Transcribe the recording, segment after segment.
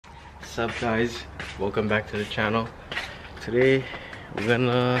What's up guys, welcome back to the channel. Today we're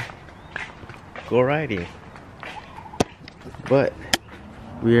gonna go riding, but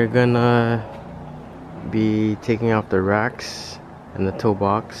we are gonna be taking off the racks and the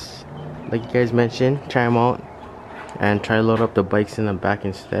toolbox like you guys mentioned. Try them out and try to load up the bikes in the back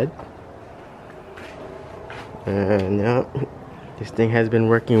instead. And yeah, this thing has been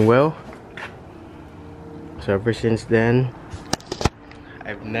working well, so ever since then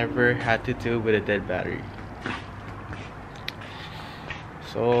I've never had to deal with a dead battery.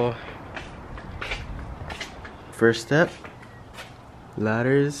 So first step,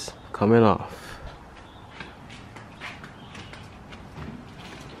 ladders coming off.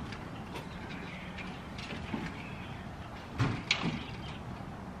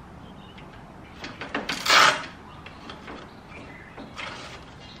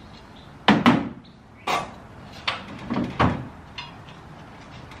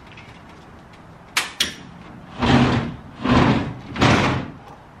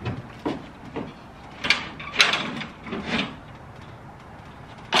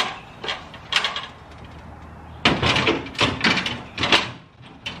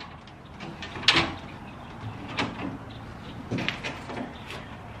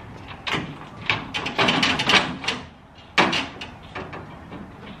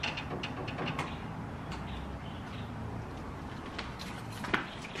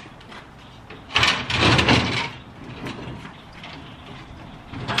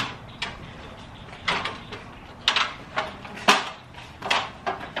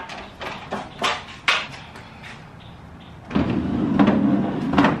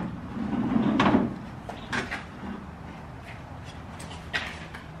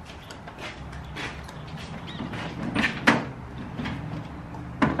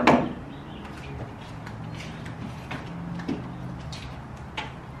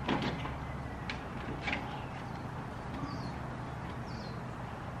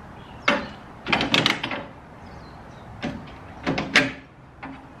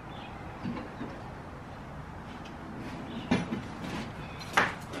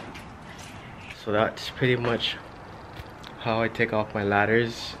 So that's pretty much how I take off my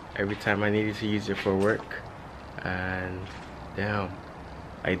ladders every time I needed to use it for work, and damn,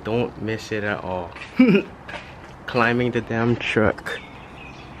 I don't miss it at all. Climbing the damn truck,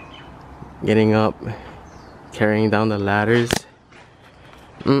 getting up, carrying down the ladders,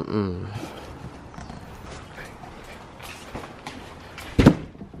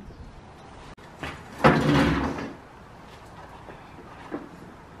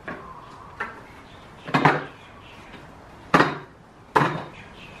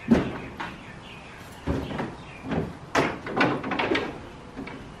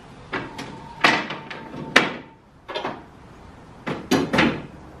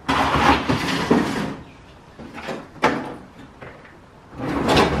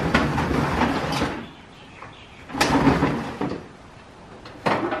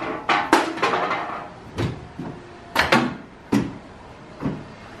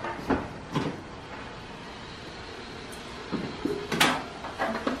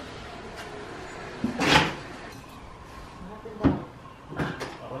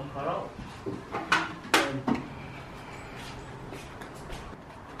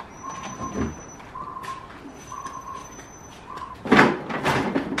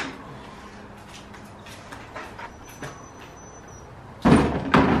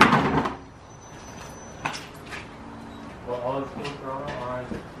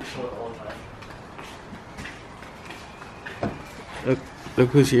 Look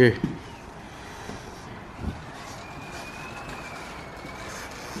who's here.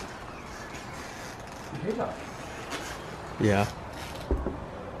 Yeah.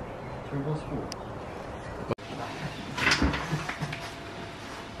 Turbo spool.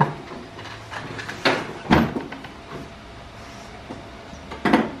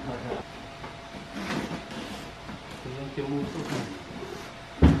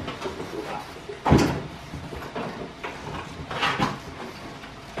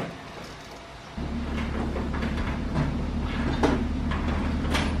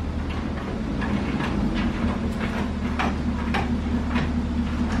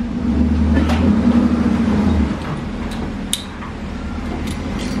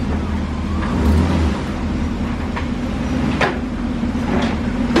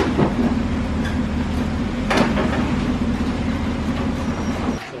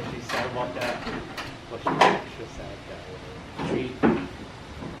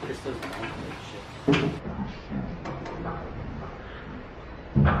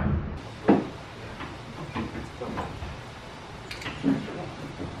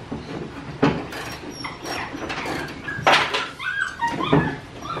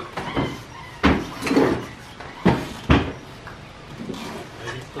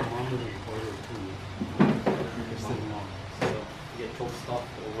 electrical stuff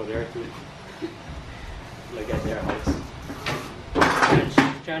over there too. Like at their house. And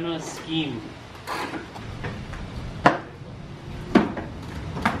she's trying to scheme.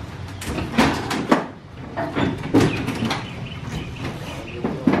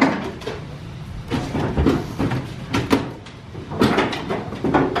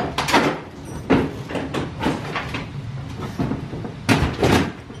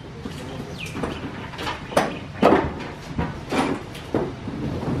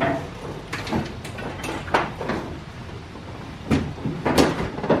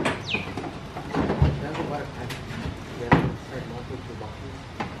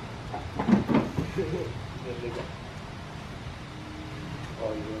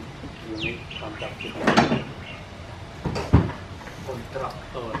 Oh, you make contact with the contractor. Oh, is it on?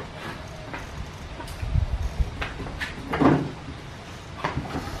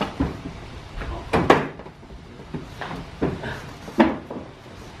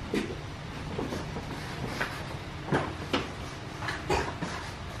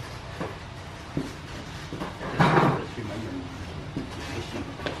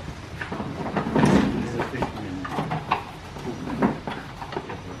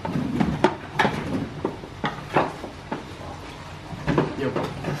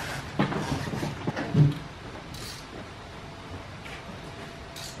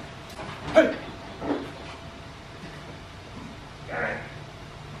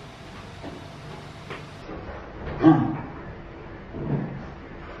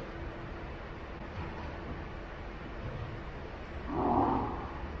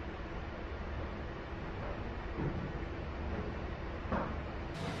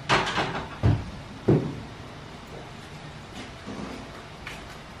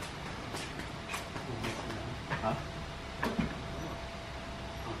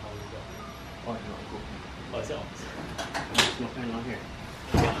 There's no fan on here.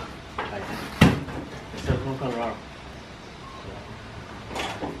 Like, it says no fan around.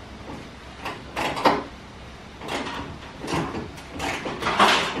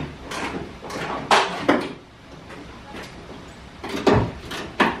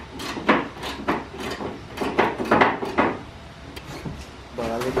 But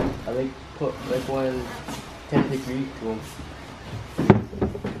I like put like one 10-degree to them.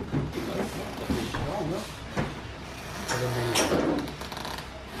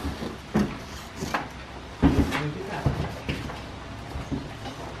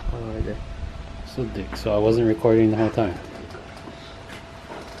 Oh, right there. So dick. So I wasn't recording the whole time.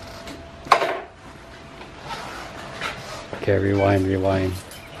 Okay, rewind.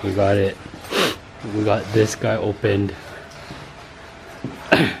 We got it. We got this guy opened.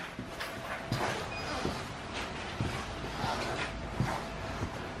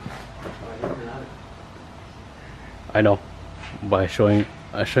 I know, by showing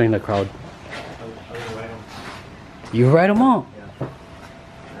the crowd. You write them all. Yeah.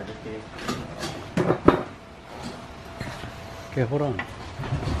 I just kidding. Okay, hold on.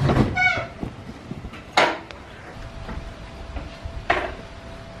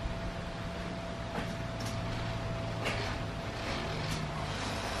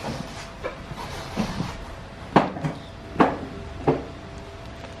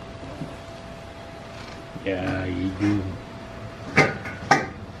 Yeah, you do.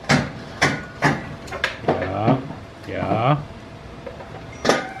 Yeah.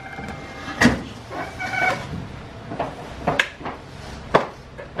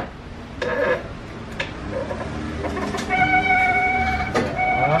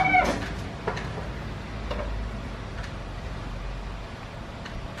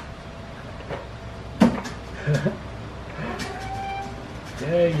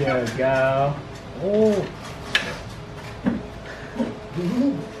 There you go. Oh.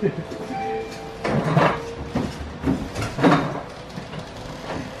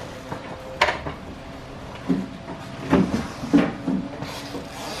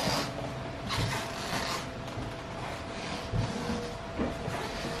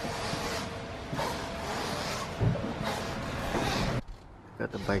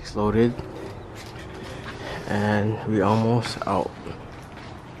 Got the bikes loaded and we almost out.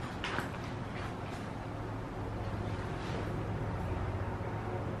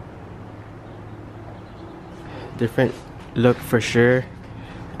 Different look for sure,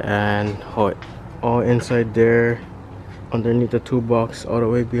 and all inside there underneath the toolbox all the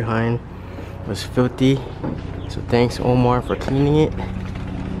way behind was filthy, so thanks Omar for cleaning it.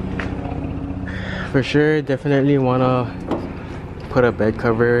 For sure, definitely wanna put a bed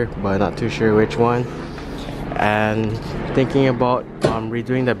cover, but not too sure which one, and thinking about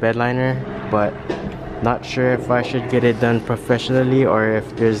redoing the bed liner, but Not sure if I should get it done professionally or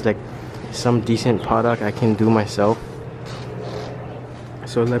if there's like some decent product I can do myself.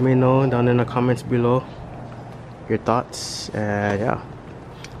 So let me know down in the comments below your thoughts. Yeah.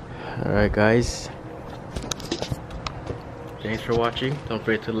 Alright guys, thanks for watching. Don't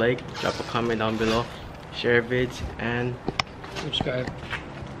forget to like, drop a comment down below, share vids, and subscribe.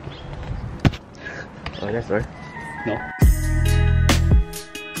 oh, that's right. No.